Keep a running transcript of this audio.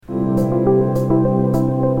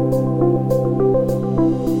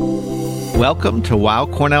Welcome to Weill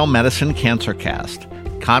Cornell Medicine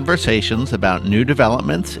CancerCast, conversations about new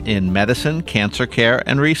developments in medicine, cancer care,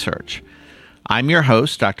 and research. I'm your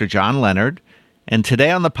host, Dr. John Leonard, and today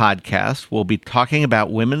on the podcast, we'll be talking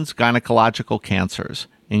about women's gynecological cancers,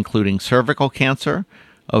 including cervical cancer,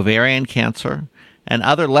 ovarian cancer, and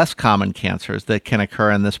other less common cancers that can occur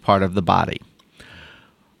in this part of the body.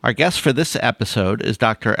 Our guest for this episode is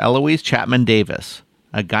Dr. Eloise Chapman Davis,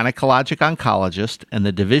 a gynecologic oncologist and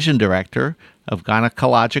the division director of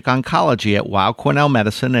gynecologic oncology at Weill Cornell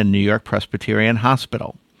Medicine and New York Presbyterian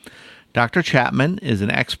Hospital. Dr. Chapman is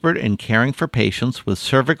an expert in caring for patients with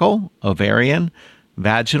cervical, ovarian,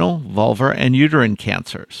 vaginal, vulvar, and uterine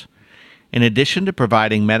cancers. In addition to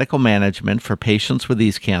providing medical management for patients with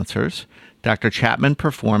these cancers, Dr. Chapman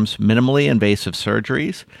performs minimally invasive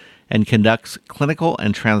surgeries and conducts clinical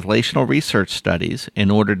and translational research studies in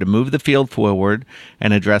order to move the field forward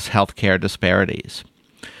and address healthcare disparities.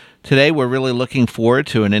 Today, we're really looking forward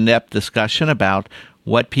to an in-depth discussion about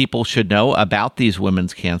what people should know about these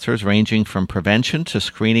women's cancers, ranging from prevention to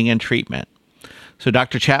screening and treatment. So,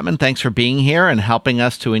 Dr. Chapman, thanks for being here and helping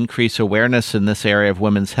us to increase awareness in this area of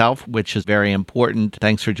women's health, which is very important.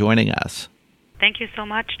 Thanks for joining us. Thank you so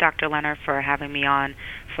much, Dr. Leonard, for having me on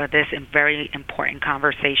for this very important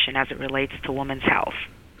conversation as it relates to women's health.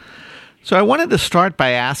 So I wanted to start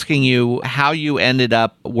by asking you how you ended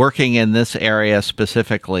up working in this area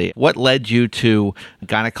specifically. What led you to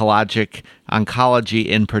gynecologic oncology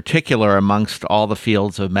in particular amongst all the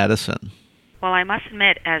fields of medicine? Well, I must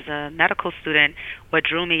admit, as a medical student, what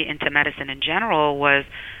drew me into medicine in general was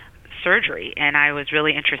surgery, and I was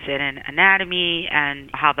really interested in anatomy and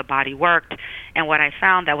how the body worked. And what I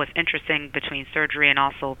found that was interesting between surgery and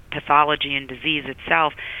also pathology and disease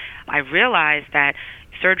itself, I realized that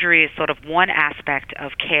surgery is sort of one aspect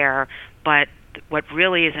of care, but what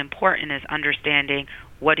really is important is understanding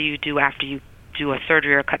what do you do after you do a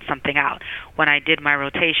surgery or cut something out. When I did my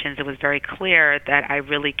rotations, it was very clear that I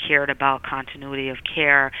really cared about continuity of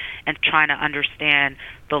care and trying to understand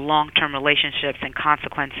the long-term relationships and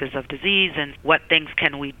consequences of disease and what things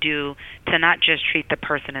can we do to not just treat the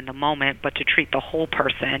person in the moment, but to treat the whole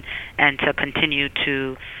person and to continue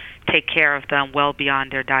to take care of them well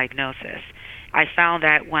beyond their diagnosis. I found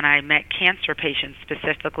that when I met cancer patients,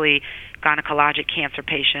 specifically gynecologic cancer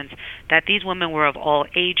patients, that these women were of all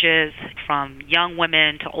ages, from young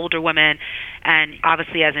women to older women, and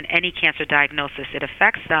obviously as in any cancer diagnosis, it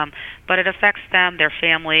affects them, but it affects them, their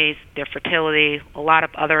families, their fertility, a lot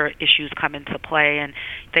of other issues come into play, and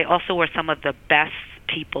they also were some of the best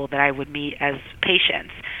people that I would meet as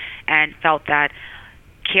patients, and felt that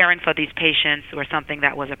caring for these patients was something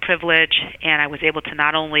that was a privilege, and I was able to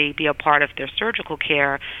not only be a part of their surgical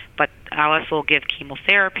care, but I also give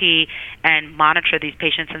chemotherapy and monitor these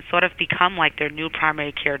patients and sort of become like their new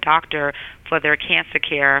primary care doctor for their cancer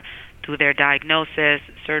care through their diagnosis,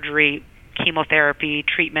 surgery, chemotherapy,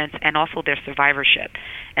 treatments, and also their survivorship.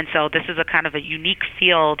 And so this is a kind of a unique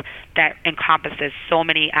field that encompasses so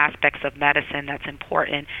many aspects of medicine that's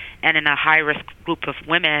important, and in a high-risk group of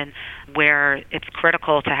women where it's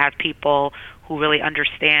critical to have people who really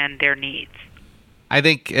understand their needs. I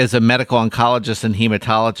think as a medical oncologist and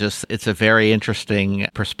hematologist, it's a very interesting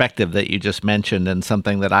perspective that you just mentioned, and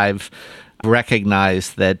something that I've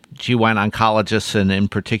recognize that GYN oncologists, and in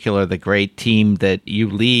particular the great team that you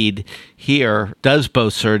lead here, does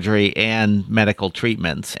both surgery and medical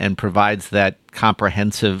treatments and provides that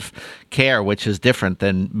comprehensive care, which is different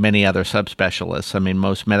than many other subspecialists. I mean,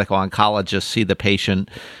 most medical oncologists see the patient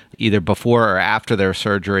either before or after their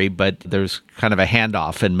surgery, but there's kind of a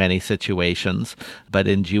handoff in many situations. But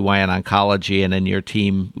in GYN oncology and in your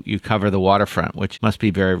team, you cover the waterfront, which must be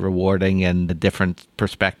very rewarding and a different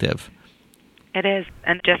perspective. It is.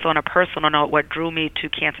 And just on a personal note, what drew me to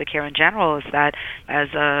cancer care in general is that as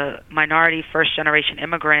a minority first-generation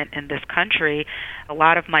immigrant in this country, a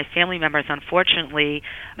lot of my family members, unfortunately,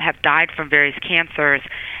 have died from various cancers.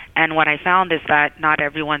 And what I found is that not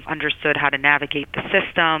everyone understood how to navigate the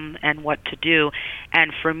system and what to do.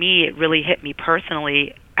 And for me, it really hit me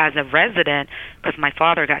personally as a resident, because my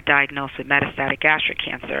father got diagnosed with metastatic gastric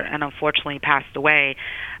cancer and unfortunately passed away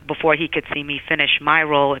before he could see me finish my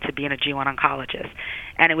role to being a G1 oncologist.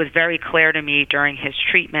 And it was very clear to me during his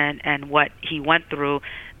treatment and what he went through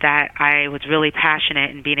that I was really passionate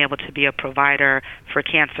in being able to be a provider for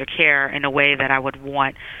cancer care in a way that I would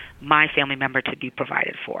want my family member to be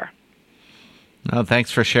provided for. Well, thanks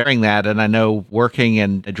for sharing that. And I know working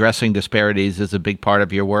and addressing disparities is a big part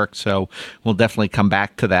of your work, so we'll definitely come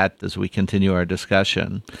back to that as we continue our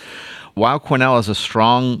discussion. Weill Cornell has a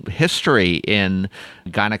strong history in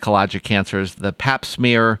gynecologic cancers. The Pap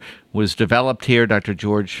smear was developed here. Dr.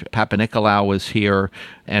 George Papanicolaou was here.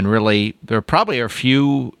 And really, there probably are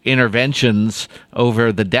few interventions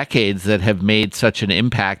over the decades that have made such an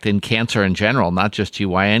impact in cancer in general, not just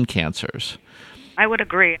GYN cancers. I would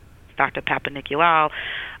agree. Dr. Papanicolaou's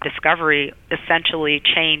discovery essentially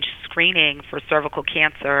changed screening for cervical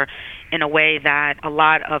cancer in a way that a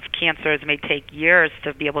lot of cancers may take years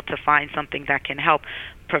to be able to find something that can help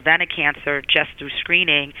prevent a cancer just through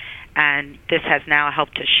screening. And this has now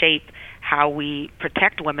helped to shape how we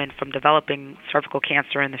protect women from developing cervical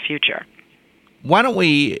cancer in the future. Why don't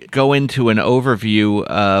we go into an overview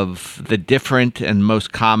of the different and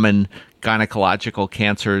most common gynecological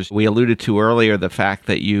cancers? We alluded to earlier the fact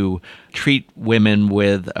that you treat women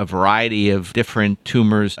with a variety of different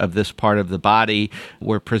tumors of this part of the body.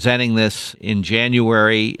 We're presenting this in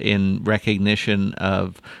January in recognition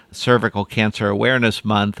of Cervical Cancer Awareness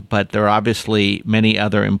Month, but there are obviously many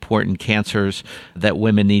other important cancers that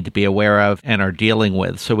women need to be aware of and are dealing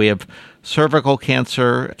with. So we have cervical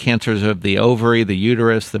cancer, cancers of the ovary, the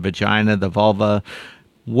uterus, the vagina, the vulva.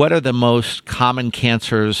 What are the most common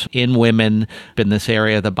cancers in women in this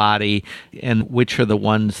area of the body, and which are the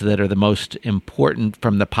ones that are the most important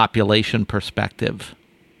from the population perspective?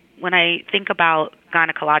 When I think about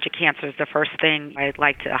gynecologic cancers, the first thing I'd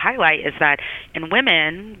like to highlight is that in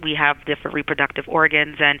women, we have different reproductive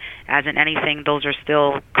organs, and as in anything, those are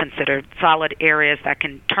still considered solid areas that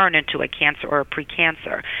can turn into a cancer or a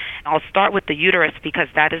precancer. I'll start with the uterus because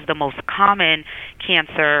that is the most common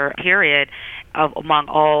cancer, period, among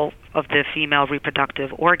all of the female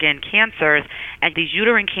reproductive organ cancers. And these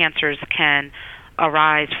uterine cancers can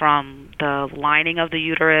arise from the lining of the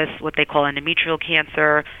uterus, what they call endometrial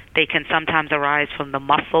cancer. They can sometimes arise from the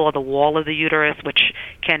muscle or the wall of the uterus, which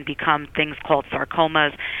can become things called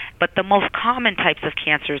sarcomas. But the most common types of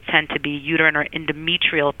cancers tend to be uterine or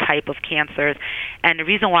endometrial type of cancers. And the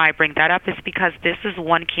reason why I bring that up is because this is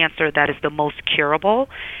one cancer that is the most curable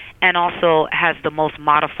and also has the most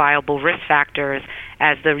modifiable risk factors,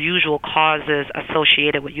 as the usual causes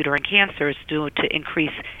associated with uterine cancers due to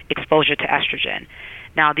increased exposure to estrogen.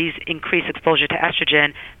 Now, these increased exposure to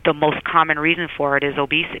estrogen, the most common reason for it is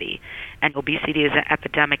obesity. And obesity is an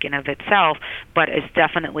epidemic in of itself, but is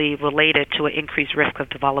definitely related to an increased risk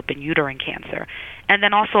of developing uterine cancer. And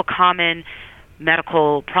then also common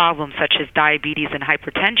medical problems such as diabetes and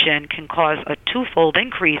hypertension can cause a twofold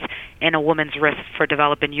increase in a woman's risk for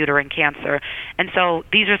developing uterine cancer. And so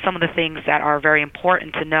these are some of the things that are very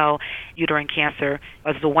important to know. Uterine cancer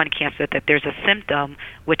is the one cancer that there's a symptom,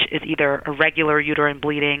 which is either irregular uterine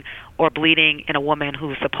bleeding or bleeding in a woman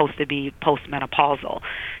who's supposed to be postmenopausal.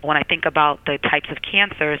 When I think about the types of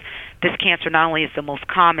cancers, this cancer not only is the most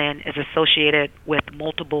common, is associated with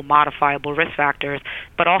multiple modifiable risk factors,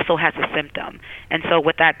 but also has a symptom. And so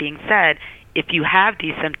with that being said, if you have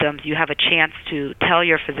these symptoms, you have a chance to tell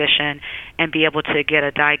your physician and be able to get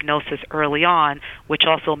a diagnosis early on, which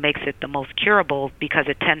also makes it the most curable because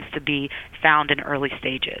it tends to be found in early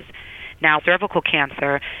stages. Now, cervical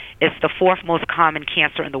cancer is the fourth most common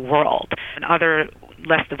cancer in the world. In other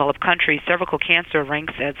less developed countries, cervical cancer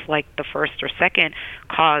ranks as like the first or second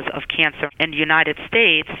cause of cancer. In the United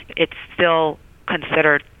States, it's still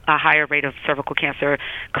considered a higher rate of cervical cancer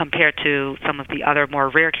compared to some of the other more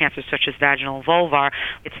rare cancers such as vaginal and vulvar.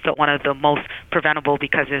 It's still one of the most preventable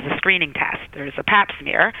because there's a screening test. There's a Pap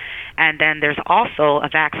smear, and then there's also a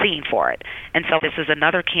vaccine for it. And so this is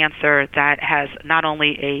another cancer that has not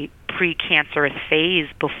only a precancerous phase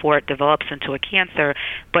before it develops into a cancer,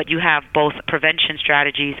 but you have both prevention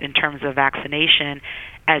strategies in terms of vaccination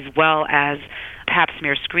as well as Pap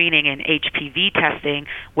smear screening and HPV testing,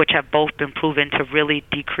 which have both been proven to really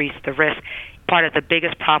decrease the risk. Part of the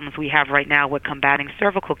biggest problems we have right now with combating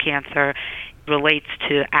cervical cancer relates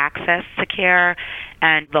to access to care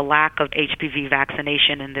and the lack of HPV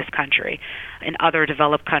vaccination in this country. In other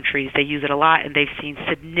developed countries, they use it a lot, and they've seen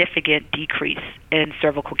significant decrease in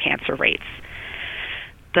cervical cancer rates.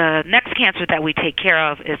 The next cancer that we take care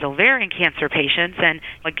of is ovarian cancer patients. And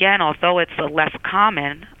again, although it's a less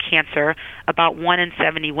common cancer, about 1 in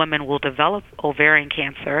 70 women will develop ovarian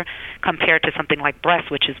cancer compared to something like breast,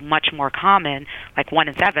 which is much more common, like 1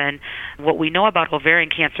 in 7. What we know about ovarian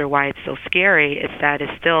cancer, why it's so scary, is that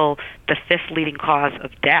it's still the fifth leading cause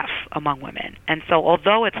of death among women. And so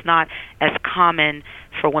although it's not as common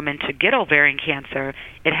for women to get ovarian cancer,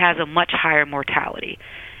 it has a much higher mortality.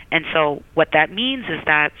 And so what that means is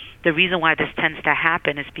that the reason why this tends to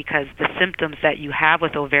happen is because the symptoms that you have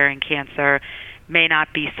with ovarian cancer may not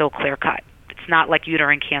be so clear-cut. It's not like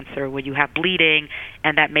uterine cancer where you have bleeding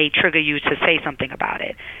and that may trigger you to say something about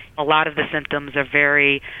it. A lot of the symptoms are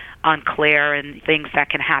very unclear, and things that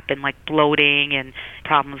can happen like bloating and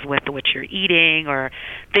problems with what you're eating, or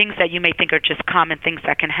things that you may think are just common things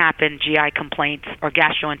that can happen, GI complaints or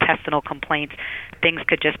gastrointestinal complaints. Things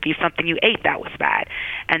could just be something you ate that was bad.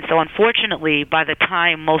 And so unfortunately, by the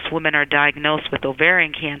time most women are diagnosed with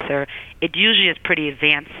ovarian cancer, it usually is pretty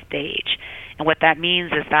advanced stage. And what that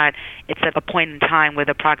means is that it's at a point in time where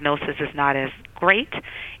the prognosis is not as great,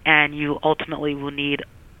 and you ultimately will need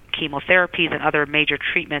chemotherapies and other major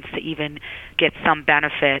treatments to even get some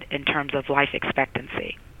benefit in terms of life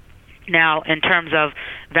expectancy. Now, in terms of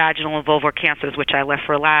vaginal and vulvar cancers, which I left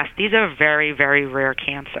for last, these are very, very rare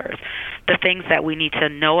cancers. The things that we need to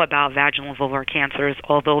know about vaginal and vulvar cancers,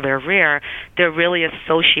 although they're rare, they're really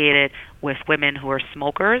associated with women who are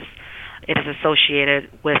smokers. It is associated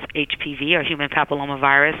with HPV, or human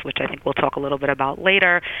papillomavirus, which I think we'll talk a little bit about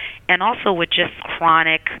later, and also with just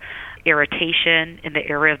chronic irritation in the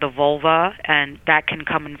area of the vulva, and that can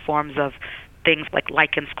come in forms of things like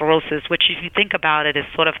lichen sclerosus, which if you think about it is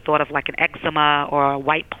sort of thought of like an eczema or a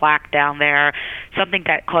white plaque down there, something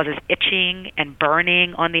that causes itching and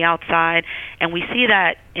burning on the outside. And we see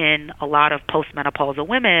that in a lot of postmenopausal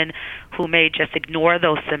women who may just ignore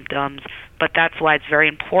those symptoms, but that's why it's very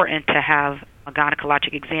important to have a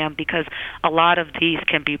gynecologic exam, because a lot of these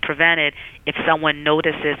can be prevented if someone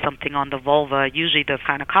notices something on the vulva, usually the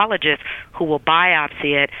gynecologist, who will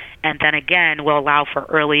biopsy it and then again will allow for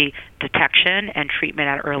early detection and treatment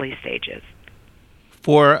at early stages.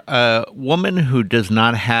 For a woman who does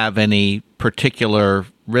not have any particular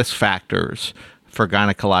risk factors for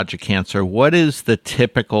gynecologic cancer, what is the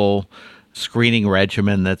typical screening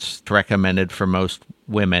regimen that's recommended for most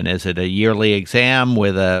women? Is it a yearly exam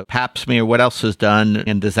with a pap smear? What else is done,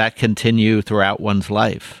 and does that continue throughout one's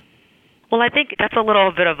life? Well, I think that's a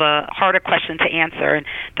little bit of a harder question to answer, and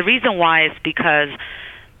the reason why is because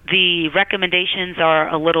the recommendations are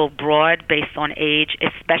a little broad based on age,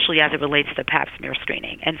 especially as it relates to pap smear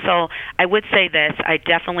screening. And so I would say this: I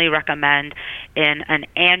definitely recommend an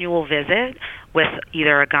annual visit with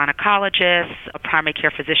either a gynecologist, a primary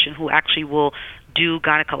care physician who actually will do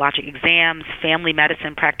gynecologic exams, family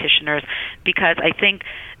medicine practitioners, because I think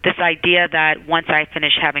this idea that once I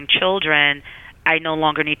finish having children, I no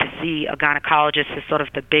longer need to see a gynecologist is sort of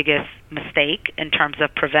the biggest mistake in terms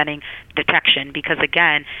of preventing detection, because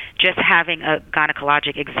again, just having a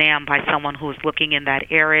gynecologic exam by someone who's looking in that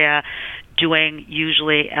area, doing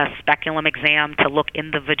usually a speculum exam to look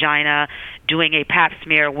in the vagina, doing a pap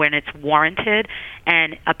smear when it's warranted.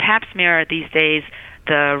 And a pap smear these days,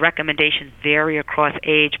 the recommendations vary across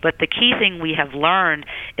age, but the key thing we have learned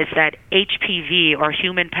is that HPV, or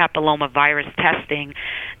human papillomavirus testing,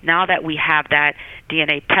 now that we have that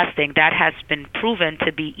DNA testing, that has been proven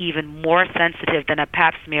to be even more sensitive than a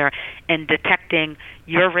pap smear in detecting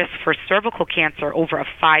your risk for cervical cancer over a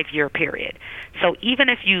 5-year period. So even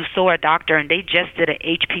if you saw a doctor and they just did an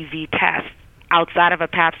HPV test outside of a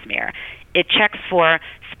pap smear, it checks for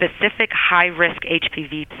specific high-risk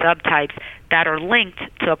HPV subtypes that are linked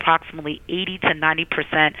to approximately 80 to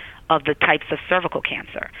 90% of the types of cervical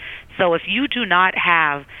cancer. So if you do not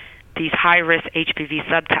have these high-risk HPV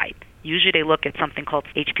subtypes, usually they look at something called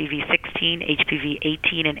HPV 16, HPV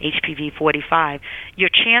 18, and HPV 45, your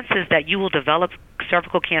chances that you will develop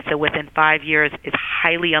cervical cancer within 5 years is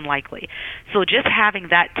highly unlikely. So just having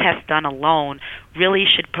that test done alone really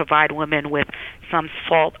should provide women with some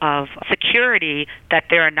sort of security that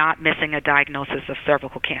they're not missing a diagnosis of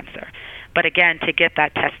cervical cancer. But again, to get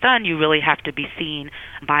that test done, you really have to be seen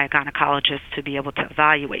by a gynecologist to be able to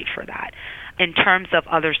evaluate for that. In terms of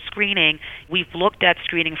other screening, we've looked at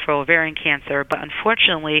screening for ovarian cancer, but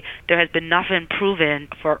unfortunately, there has been nothing proven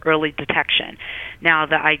for early detection. Now,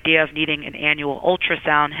 the idea of needing an annual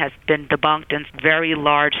ultrasound has been debunked, and very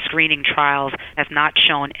large screening trials have not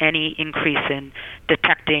shown any increase in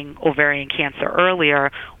detecting ovarian cancer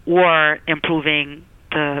earlier or improving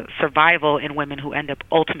the survival in women who end up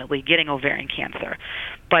ultimately getting ovarian cancer.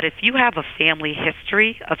 But if you have a family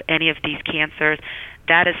history of any of these cancers,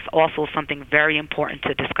 that is also something very important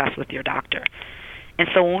to discuss with your doctor. And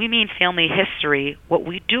so when we mean family history, what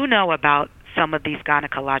we do know about some of these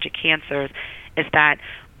gynecologic cancers is that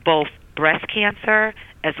both breast cancer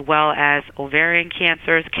as well as ovarian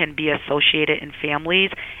cancers can be associated in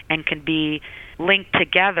families and can be linked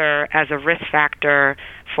together as a risk factor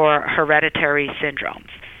for hereditary syndromes.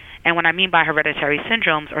 And what I mean by hereditary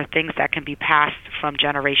syndromes are things that can be passed from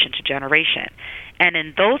generation to generation. And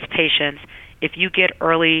in those patients, if you get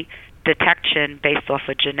early detection based off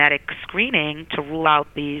of genetic screening to rule out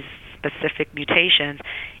these specific mutations,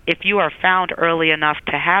 if you are found early enough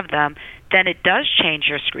to have them, then it does change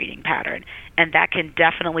your screening pattern. And that can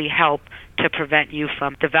definitely help to prevent you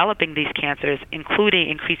from developing these cancers, including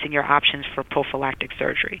increasing your options for prophylactic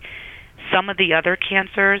surgery. Some of the other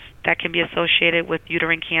cancers that can be associated with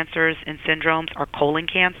uterine cancers and syndromes are colon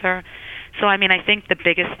cancer. So, I think the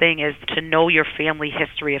biggest thing is to know your family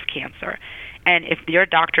history of cancer. And if your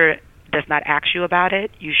doctor does not ask you about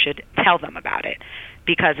it, you should tell them about it.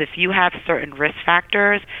 Because if you have certain risk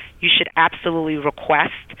factors, you should absolutely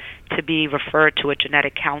request to be referred to a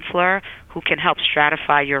genetic counselor who can help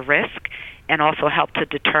stratify your risk and also help to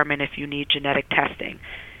determine if you need genetic testing.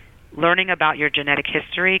 Learning about your genetic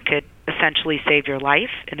history could essentially save your life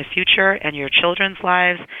in the future and your children's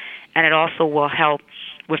lives, and it also will help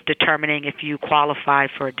with determining if you qualify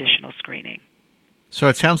for additional screening. So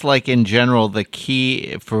it sounds like, in general, the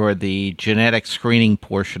key for the genetic screening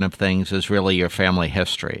portion of things is really your family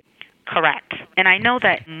history. Correct. And I know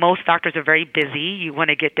that most doctors are very busy. You want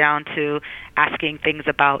to get down to asking things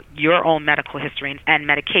about your own medical history and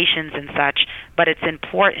medications and such, but it's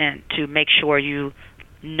important to make sure you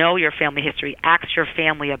know your family history, ask your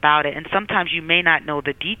family about it, and sometimes you may not know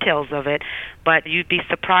the details of it, but you'd be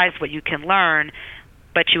surprised what you can learn,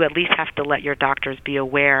 but you at least have to let your doctors be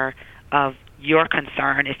aware of your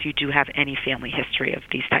concern if you do have any family history of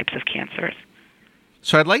these types of cancers.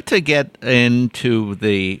 So I'd like to get into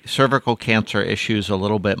the cervical cancer issues a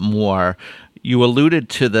little bit more. You alluded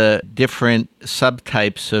to the different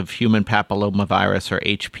subtypes of human papillomavirus, or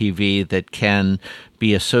HPV, that can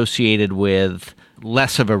be associated with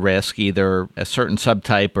less of a risk, either a certain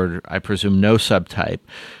subtype or, I presume, no subtype.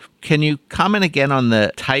 Can you comment again on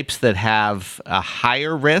the types that have a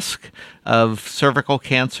higher risk of cervical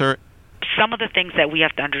cancer? Some of the things that we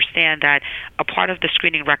have to understand that a part of the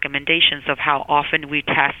screening recommendations of how often we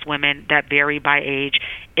test women that vary by age.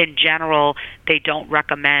 In general, they don't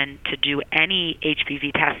recommend to do any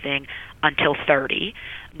HPV testing until 30.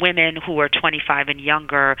 Women who are 25 and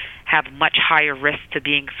younger have much higher risk to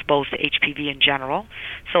being exposed to HPV in general.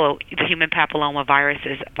 So the human papillomavirus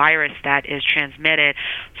is a virus that is transmitted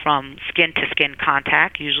from skin-to-skin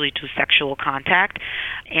contact, usually to sexual contact.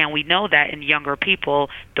 And we know that in younger people,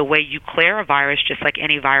 the way you clear a virus, just like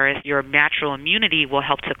any virus, your natural immunity will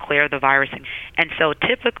help to clear the virus. And so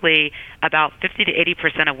typically, about 50 to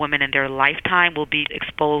 80% of women in their lifetime will be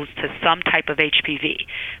exposed to some type of HPV.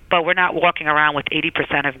 But we're not walking around with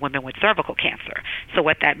 80% of women with cervical cancer. So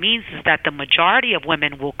what that means is that the majority of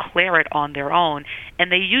women will clear it on their own,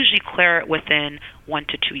 and they usually clear it within 1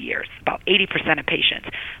 to 2 years, about 80% of patients.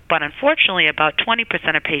 But unfortunately, about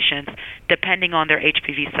 20% of patients, depending on their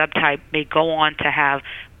HPV subtype, may go on to have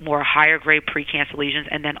more higher grade precancer lesions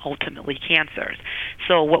and then ultimately cancers.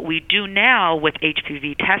 So what we do now with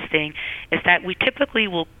HPV testing is that we typically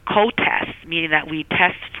will co-test, meaning that we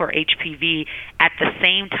test for HPV at the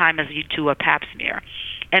same time as you do a pap smear.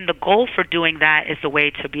 And the goal for doing that is a way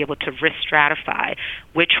to be able to risk stratify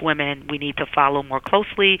which women we need to follow more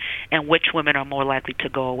closely and which women are more likely to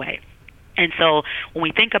go away. And so when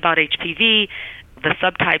we think about HPV, the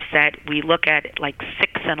subtypes that we look at, like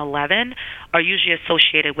 6 and 11, are usually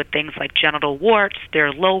associated with things like genital warts.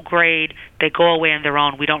 They're low grade. They go away on their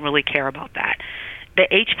own. We don't really care about that. The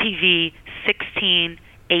HPV 16,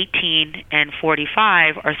 18, and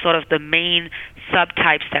 45 are sort of the main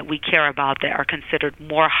subtypes that we care about that are considered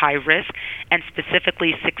more high risk, and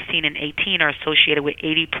specifically 16 and 18 are associated with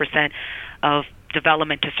 80% of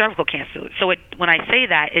development to cervical cancer. So when I say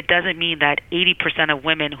that, it doesn't mean that 80% of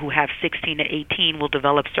women who have 16 to 18 will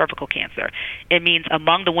develop cervical cancer. It means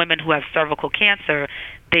among the women who have cervical cancer,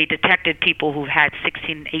 they detected people who've had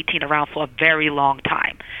 16 and 18 around for a very long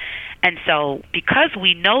time. And so because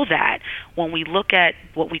we know that, when we look at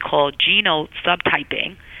what we call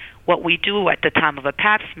subtyping, what we do at the time of a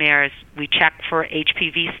pap smear is we check for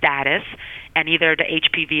HPV status, and either the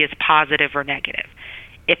HPV is positive or negative.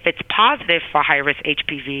 If it's positive for high-risk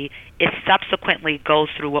HPV, it subsequently goes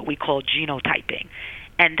through what we call genotyping.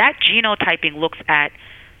 And that genotyping looks at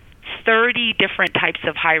 30 different types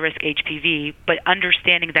of high-risk HPV, but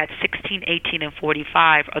understanding that 16, 18, and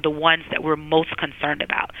 45 are the ones that we're most concerned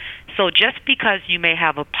about. So just because you may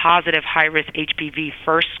have a positive high-risk HPV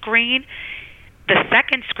first screen, the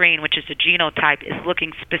second screen, which is the genotype, is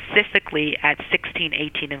looking specifically at 16,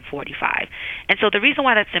 18, and 45. And so the reason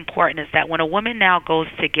why that's important is that when a woman now goes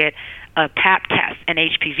to get a pap test and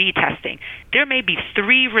HPV testing, there may be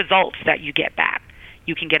 3 results that you get back.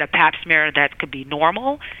 You can get a pap smear that could be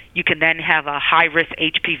normal. You can then have a high-risk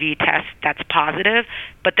HPV test that's positive,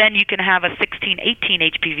 but then you can have a 16, 18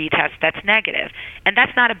 HPV test that's negative. And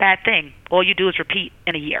that's not a bad thing. All you do is repeat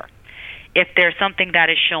in a year. If there's something that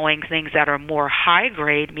is showing things that are more high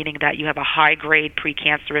grade, meaning that you have a high grade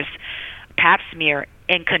precancerous pap smear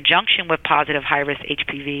in conjunction with positive high-risk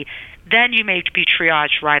HPV, then you may be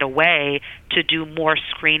triaged right away to do more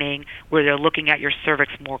screening where they're looking at your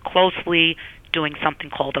cervix more closely, doing something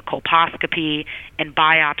called a colposcopy and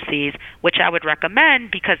biopsies, which I would recommend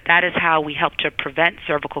because that is how we help to prevent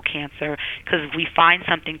cervical cancer, because if we find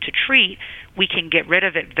something to treat, we can get rid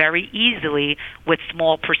of it very easily with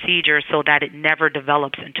small procedures so that it never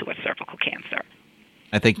develops into a cervical cancer.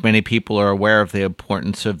 I think many people are aware of the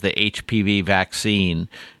importance of the HPV vaccine.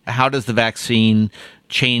 How does the vaccine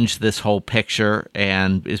change this whole picture?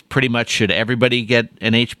 And is pretty much, should everybody get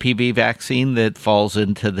an HPV vaccine that falls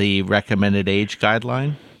into the recommended age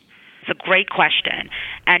guideline? It's a great question.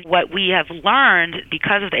 And what we have learned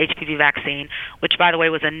because of the HPV vaccine, which, by the way,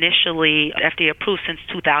 was initially FDA approved since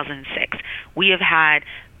 2006, we have had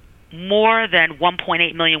more than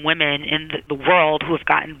 1.8 million women in the world who have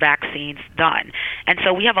gotten vaccines done. And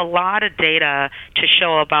so we have a lot of data to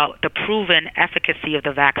show about the proven efficacy of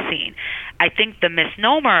the vaccine. I think the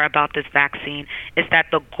misnomer about this vaccine is that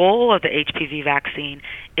the goal of the HPV vaccine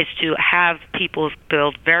is to have people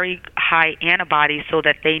build very high antibodies so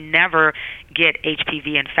that they never get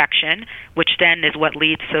HPV infection, which then is what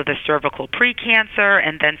leads to the cervical precancer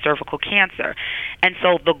and then cervical cancer. And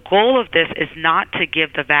so the goal of this is not to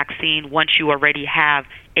give the vaccine once you already have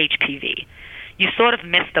HPV. You sort of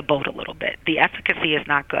missed the boat a little bit. The efficacy is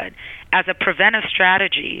not good. As a preventive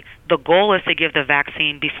strategy, the goal is to give the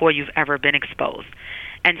vaccine before you've ever been exposed.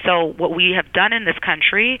 And so what we have done in this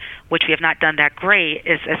country, which we have not done that great,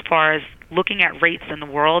 is as far as looking at rates in the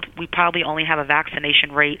world, we probably only have a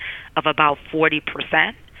vaccination rate of about 40%,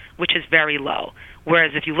 which is very low.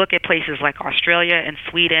 Whereas if you look at places like Australia and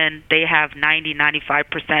Sweden, they have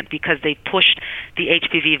 90-95% because they pushed the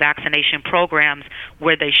HPV vaccination programs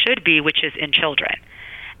where they should be, which is in children.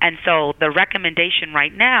 And so the recommendation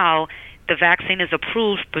right now, the vaccine is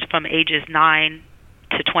approved from ages 9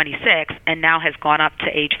 to 26 and now has gone up to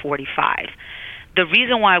age 45. The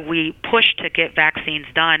reason why we push to get vaccines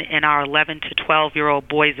done in our 11 to 12-year-old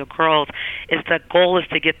boys or girls is the goal is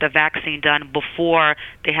to get the vaccine done before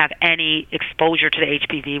they have any exposure to the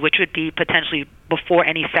HPV, which would be potentially before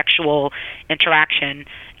any sexual interaction,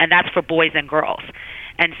 and that's for boys and girls.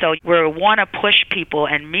 And so we want to push people,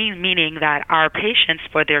 and meaning that our patients,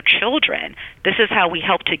 for their children, this is how we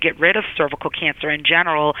help to get rid of cervical cancer in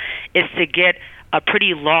general, is to get a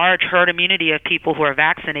pretty large herd immunity of people who are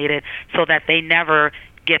vaccinated so that they never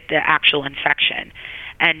get the actual infection.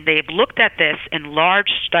 And they've looked at this in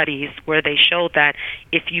large studies where they showed that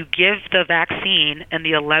if you give the vaccine in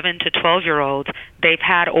the 11 to 12-year-olds, they've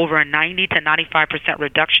had over a 90 to 95%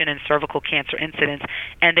 reduction in cervical cancer incidence,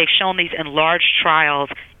 and they've shown these in large trials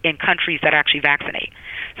in countries that actually vaccinate.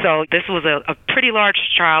 So this was a pretty large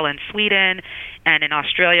trial in Sweden and in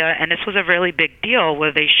Australia, and this was a really big deal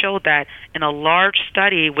where they showed that in a large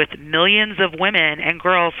study with millions of women and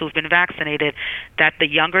girls who've been vaccinated, that the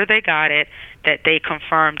younger they got it, that they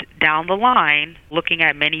confirmed down the line, looking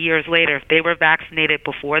at many years later, if they were vaccinated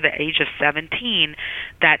before the age of 17,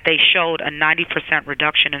 that they showed a 90%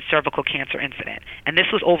 reduction in cervical cancer incidence. And this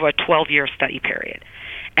was over a 12-year study period.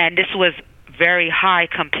 And this was very high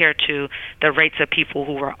compared to the rates of people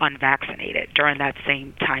who were unvaccinated during that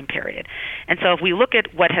same time period. And so if we look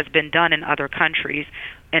at what has been done in other countries,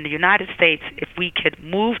 in the United States, if we could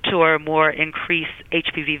move to a more increased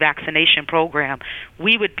HPV vaccination program,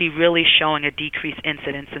 we would be really showing a decreased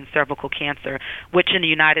incidence in cervical cancer, which in the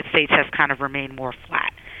United States has kind of remained more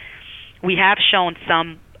flat. We have shown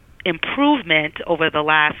some improvement over the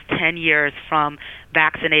last 10 years from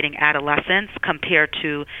vaccinating adolescents compared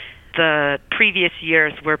to the previous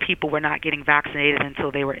years where people were not getting vaccinated until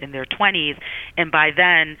they were in their 20s. And by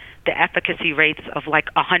then, the efficacy rates of like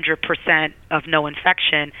 100% of no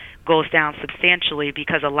infection goes down substantially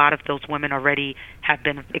because a lot of those women already have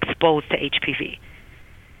been exposed to HPV.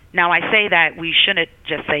 Now, I say that we shouldn't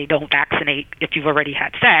just say don't vaccinate if you've already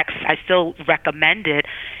had sex. I still recommend it,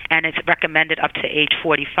 and it's recommended up to age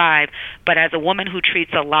 45. But as a woman who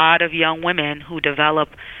treats a lot of young women who develop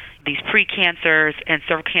these precancers and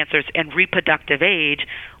cervical cancers in reproductive age,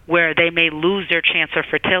 where they may lose their chance of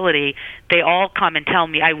fertility, they all come and tell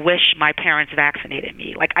me, I wish my parents vaccinated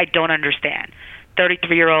me. Like, I don't understand.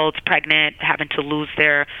 33-year-olds pregnant, having to lose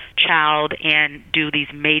their child and do these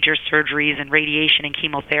major surgeries and radiation and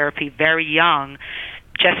chemotherapy very young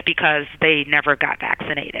just because they never got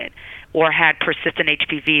vaccinated or had persistent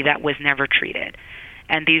HPV that was never treated.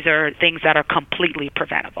 And these are things that are completely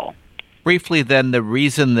preventable. Briefly, then, the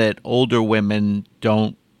reason that older women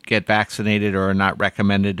don't get vaccinated or are not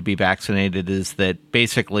recommended to be vaccinated is that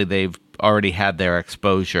basically they've already had their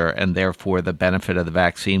exposure, and therefore the benefit of the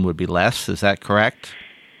vaccine would be less. Is that correct?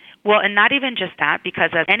 Well, and not even just that,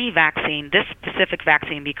 because of any vaccine, this specific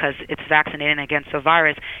vaccine, because it's vaccinating against the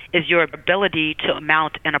virus, is your ability to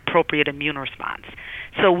mount an appropriate immune response.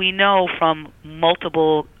 So we know from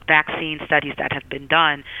multiple vaccine studies that have been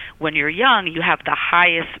done, when you're young, you have the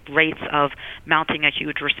highest rates of mounting a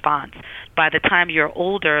huge response. By the time you're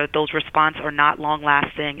older, those responses are not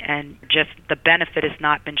long-lasting, and just the benefit has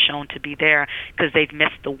not been shown to be there because they've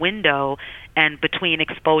missed the window. And between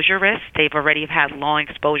exposure risks, they've already had long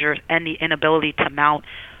exposure, and the inability to mount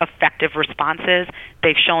effective responses,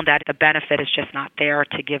 they've shown that the benefit is just not there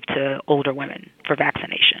to give to older women for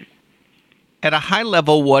vaccination. At a high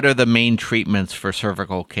level, what are the main treatments for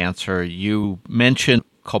cervical cancer? You mentioned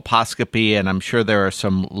colposcopy, and I'm sure there are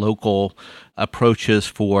some local approaches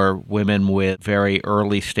for women with very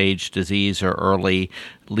early stage disease or early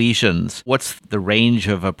lesions. What's the range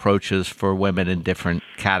of approaches for women in different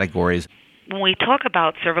categories? When we talk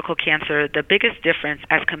about cervical cancer, the biggest difference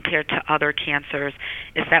as compared to other cancers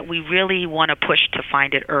is that we really want to push to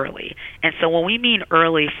find it early. And so when we mean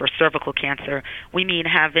early for cervical cancer, we mean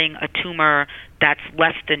having a tumor that's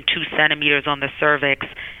less than 2 centimeters on the cervix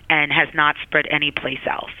and has not spread anyplace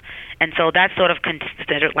else. And so that's sort of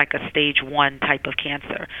considered like a stage 1 type of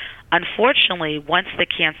cancer. Unfortunately, once the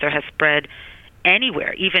cancer has spread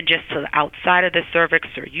anywhere, even just to the outside of the cervix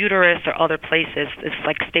or uterus or other places, it's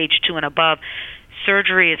like stage 2 and above,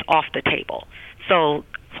 surgery is off the table. So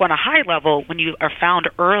on a high level, when you are found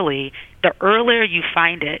early, the earlier you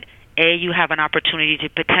find it, you have an opportunity to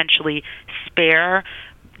potentially spare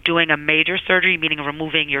doing a major surgery, meaning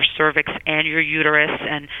removing your cervix and your uterus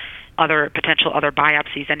and other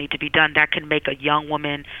biopsies that need to be done. That can make a young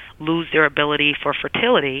woman lose their ability for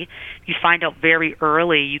fertility. You find out very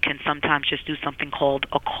early, you can sometimes just do something called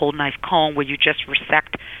a cold knife comb, where you just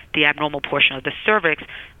resect the abnormal portion of the cervix,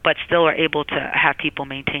 but still are able to have people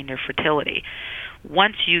maintain their fertility.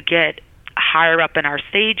 Once you get higher up in our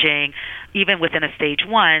staging, even within a stage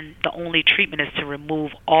 1, the only treatment is to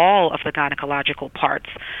remove all of the gynecological parts,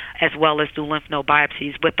 as well as do lymph node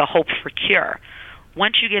biopsies with the hope for cure.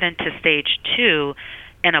 Once you get into stage 2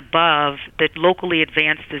 and above, the locally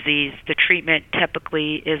advanced disease, the treatment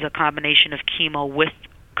typically is a combination of chemo with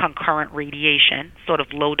concurrent radiation, sort of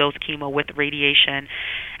low-dose chemo with radiation.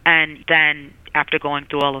 And then after going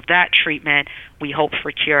through all of that treatment, we hope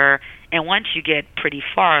for cure. And once you get pretty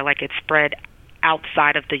far, like it's spread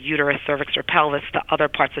outside of the uterus, cervix, or pelvis to other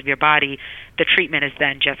parts of your body, the treatment is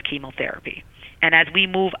then just chemotherapy. And as we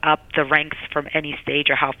move up the ranks from any stage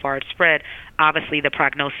or how far it's spread, obviously the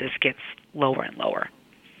prognosis gets lower and lower.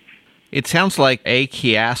 It sounds like a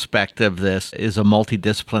key aspect of this is a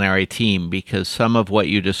multidisciplinary team, because some of what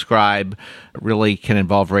you describe really can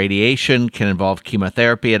involve radiation, can involve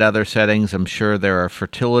chemotherapy at other settings. I'm sure there are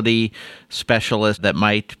fertility specialists that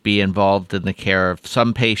might be involved in the care of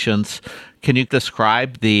some patients. Can you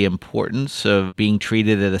describe the importance of being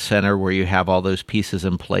treated at a center where you have all those pieces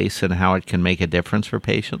in place and how it can make a difference for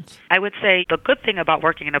patients? I would say the good thing about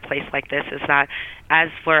working in a place like this is that as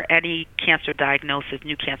for any cancer diagnosis,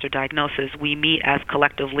 new cancer diagnosis, we meet as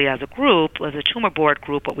collectively as a group, as a tumor board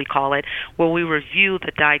group, what we call it, where we review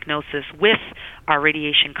the diagnosis with our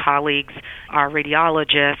radiation colleagues, our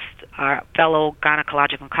radiologists, our fellow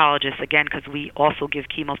gynecologic oncologists, again, because we also give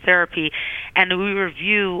chemotherapy, and we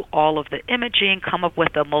review all of the imaging, come up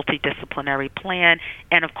with a multidisciplinary plan,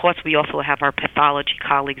 and of course we also have our pathology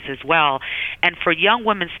colleagues as well. And for young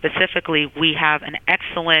women specifically, we have an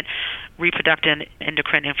excellent reproductive,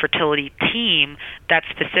 endocrine, and fertility team that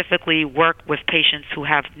specifically work with patients who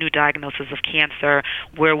have new diagnoses of cancer,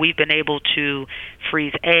 where we've been able to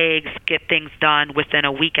freeze eggs, get things done within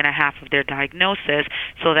a week and a half of their diagnosis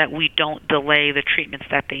so that we don't delay the treatments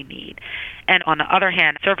that they need. And on the other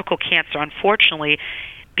hand, cervical cancer, unfortunately,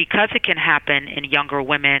 because it can happen in younger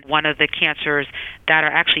women, one of the cancers that are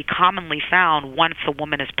actually commonly found once a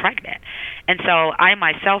woman is pregnant. And so I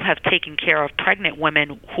myself have taken care of pregnant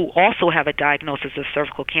women who also have a diagnosis of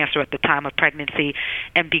cervical cancer at the time of pregnancy.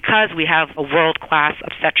 And because we have a world-class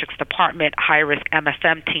obstetrics department, high-risk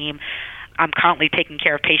MFM team, I'm currently taking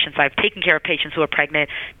care of patients. I've taken care of patients who are pregnant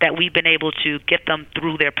that we've been able to get them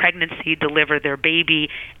through their pregnancy, deliver their baby,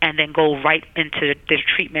 and then go right into the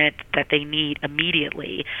treatment that they need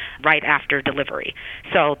immediately right after delivery.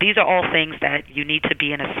 So these are all things that you need to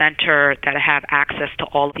be in a center that have access to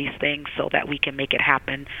all of these things so that we can make it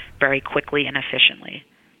happen very quickly and efficiently.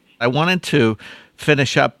 I wanted to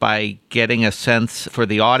finish up by getting a sense for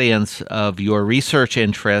the audience of your research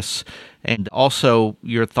interests and also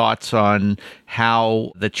your thoughts on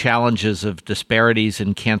how the challenges of disparities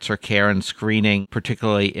in cancer care and screening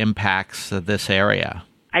particularly impacts this area.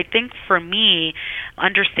 I think for me,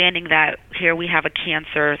 understanding that here we have a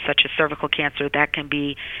cancer such as cervical cancer that can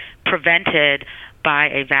be prevented by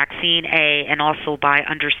a vaccine, and also by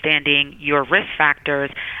understanding your risk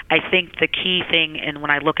factors. I think the key thing, and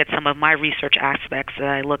when I look at some of my research aspects that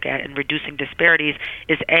I look at in reducing disparities,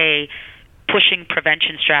 is pushing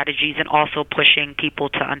prevention strategies and also pushing people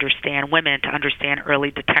to understand, women to understand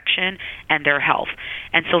early detection and their health.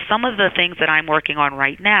 And so some of the things that I'm working on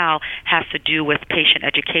right now has to do with patient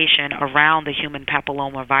education around the human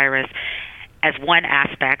papillomavirus as one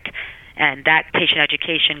aspect. And that patient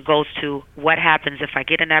education goes to what happens if I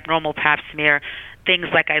get an abnormal pap smear, things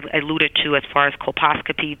like I alluded to as far as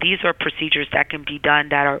colposcopy. These are procedures that can be done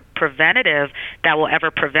that are preventative, that will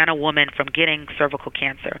ever prevent a woman from getting cervical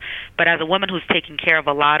cancer. But as a woman who's taking care of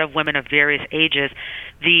a lot of women of various ages,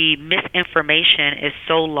 the misinformation is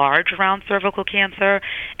so large around cervical cancer.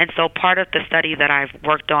 And so part of the study that I've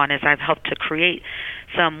worked on is I've helped to create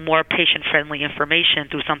some more patient-friendly information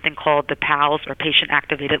through something called the PALS, or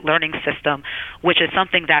Patient-Activated Learning System, which is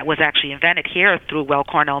something that was actually invented here through Weill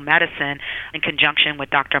Cornell Medicine in conjunction with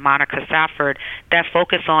Dr. Monica Safford, that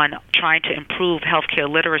focus on trying to improve healthcare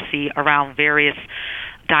literacy around various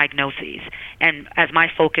diagnoses. And as my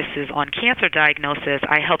focus is on cancer diagnosis,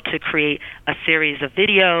 I helped to create a series of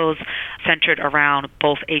videos centered around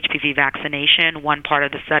both HPV vaccination. One part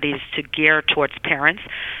of the study is to gear towards parents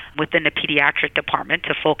within the pediatric department,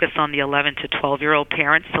 to focus on the 11 to 12-year-old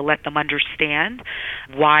parents, to let them understand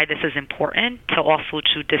why this is important, to also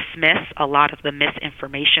to dismiss a lot of the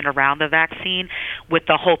misinformation around the vaccine, with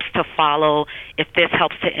the hopes to follow if this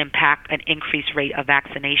helps to impact an increased rate of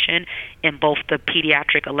vaccination in both the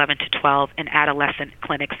pediatric 11 to 12 and adolescent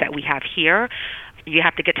clinics that we have here. You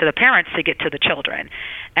have to get to the parents to get to the children.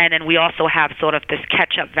 And then we also have sort of this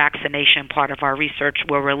catch-up vaccination part of our research,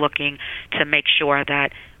 where we're looking to make sure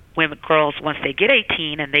that women, girls, once they get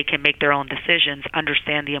 18 and they can make their own decisions,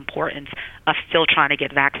 understand the importance of still trying to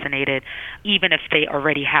get vaccinated, even if they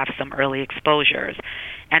already have some early exposures.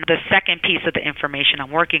 And the second piece of the information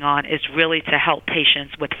I'm working on is really to help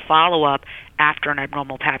patients with follow-up after an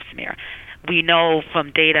abnormal pap smear. We know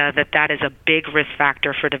from data that that is a big risk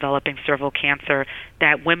factor for developing cervical cancer,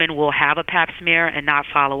 that women will have a pap smear and not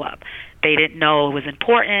follow up. They didn't know it was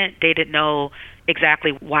important. They didn't know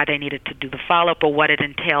exactly why they needed to do the follow-up or what it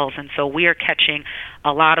entails. And so we are catching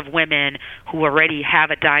a lot of women who already have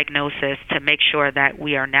a diagnosis to make sure that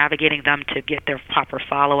we are navigating them to get their proper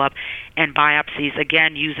follow-up and biopsies,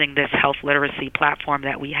 again, using this health literacy platform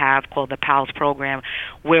that we have called the PALS program,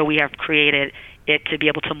 where we have created it to be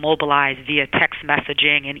able to mobilize via text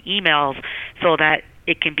messaging and emails so that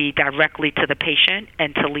it can be directly to the patient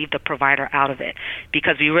and to leave the provider out of it.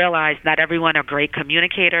 Because we realize not everyone are great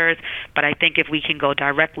communicators, but I think if we can go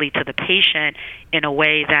directly to the patient in a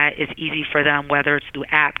way that is easy for them, whether it's through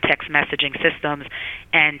app, text messaging systems,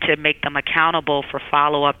 and to make them accountable for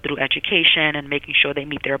follow-up through education and making sure they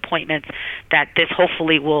meet their appointments, that this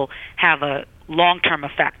hopefully will have a long-term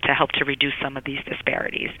effect to help to reduce some of these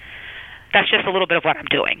disparities. That's just a little bit of what I'm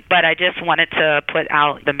doing. But I just wanted to put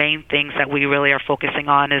out the main things that we really are focusing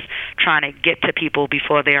on is trying to get to people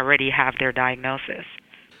before they already have their diagnosis.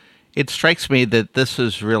 It strikes me that this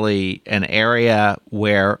is really an area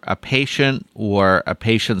where a patient or a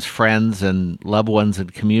patient's friends and loved ones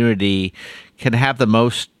and community can have the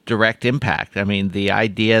most direct impact. I mean, the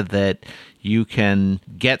idea that you can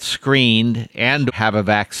get screened and have a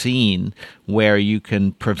vaccine where you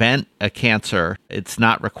can prevent a cancer. It's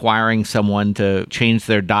not requiring someone to change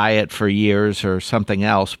their diet for years or something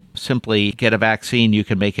else. Simply get a vaccine, you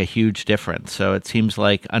can make a huge difference. So it seems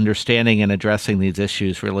like understanding and addressing these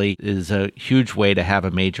issues really is a huge way to have a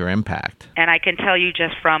major impact. And I can tell you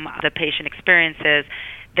just from the patient experiences,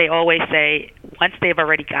 they always say once they've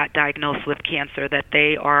already got diagnosed with cancer that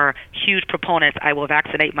they are huge proponents. I will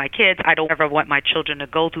vaccinate my kids. I don't ever want my children to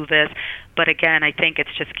go through this. But again, I think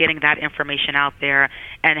it's just getting that information out there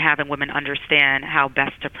and having women understand how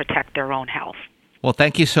best to protect their own health. Well,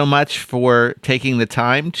 thank you so much for taking the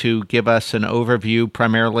time to give us an overview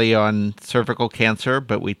primarily on cervical cancer,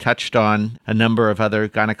 but we touched on a number of other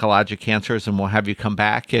gynecologic cancers, and we'll have you come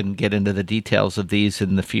back and get into the details of these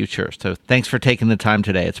in the future. So thanks for taking the time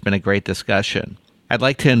today. It's been a great discussion. I'd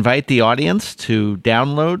like to invite the audience to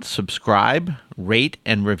download, subscribe, rate,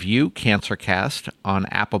 and review CancerCast on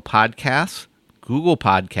Apple Podcasts, Google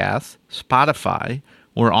Podcasts, Spotify,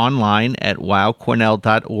 or online at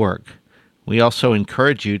weillcornell.org. We also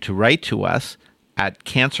encourage you to write to us at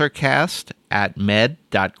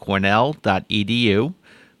cancercast@med.cornell.edu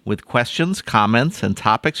with questions, comments, and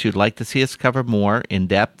topics you'd like to see us cover more in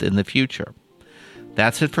depth in the future.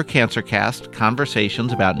 That's it for CancerCast,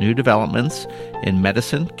 conversations about new developments in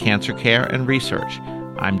medicine, cancer care, and research.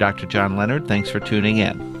 I'm Dr. John Leonard. Thanks for tuning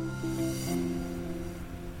in.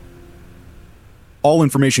 All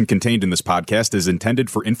information contained in this podcast is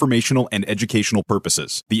intended for informational and educational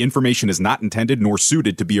purposes. The information is not intended nor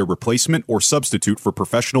suited to be a replacement or substitute for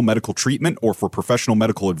professional medical treatment or for professional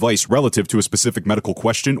medical advice relative to a specific medical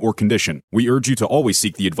question or condition. We urge you to always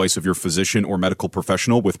seek the advice of your physician or medical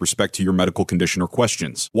professional with respect to your medical condition or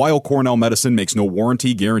questions. Weill Cornell Medicine makes no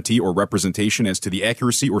warranty, guarantee, or representation as to the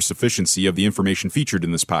accuracy or sufficiency of the information featured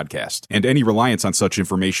in this podcast, and any reliance on such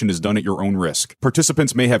information is done at your own risk.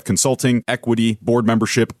 Participants may have consulting, equity, board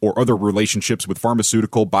membership, or other relationships with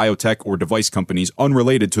pharmaceutical, biotech, or device companies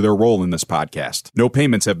unrelated to their role in this podcast. No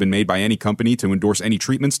payments have been made by any company to endorse any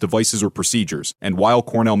treatments, devices, or procedures, and Weill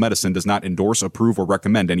Cornell Medicine does not endorse, approve, or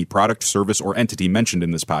recommend any product, service, or entity mentioned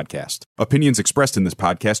in this podcast. Opinions expressed in this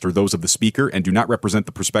podcast are those of the speaker and do not represent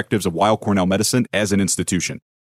the perspectives of Weill Cornell Medicine as an institution.